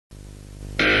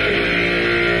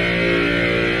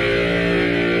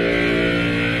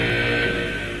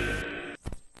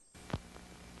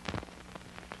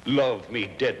Love Me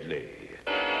Deadly.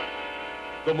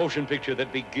 The motion picture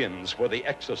that begins where The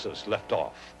Exorcist left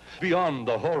off. Beyond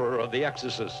the horror of The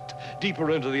Exorcist,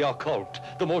 deeper into the occult,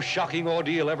 the most shocking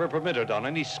ordeal ever permitted on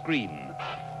any screen.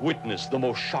 Witness the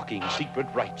most shocking secret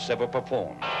rites ever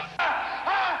performed.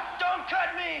 Don't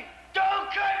cut me! Don't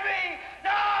cut me!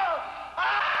 No!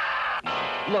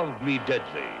 Love Me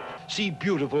Deadly. See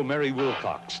beautiful Mary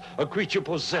Wilcox, a creature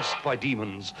possessed by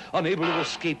demons, unable to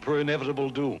escape her inevitable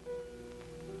doom.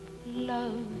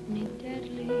 Love me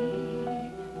deadly,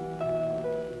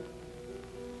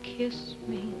 kiss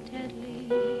me deadly.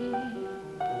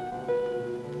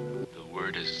 The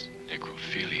word is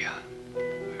necrophilia.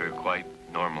 We're quite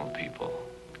normal people,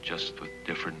 just with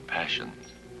different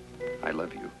passions. I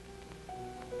love you.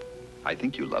 I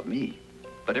think you love me.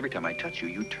 But every time I touch you,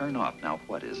 you turn off. Now,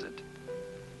 what is it?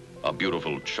 A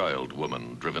beautiful child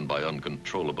woman driven by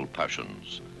uncontrollable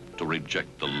passions to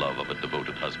reject the love of a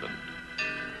devoted husband.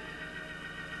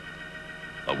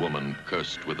 A woman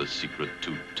cursed with a secret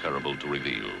too terrible to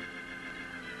reveal.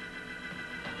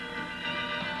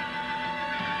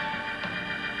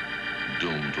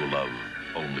 Doomed to love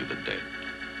only the dead.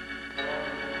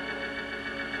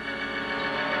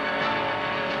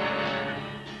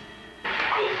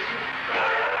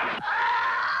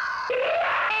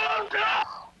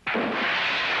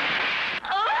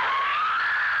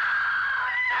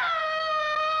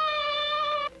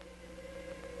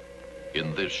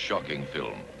 In this shocking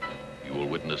film, you will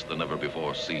witness the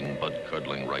never-before-seen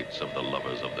blood-curdling rites of the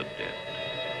lovers of the dead.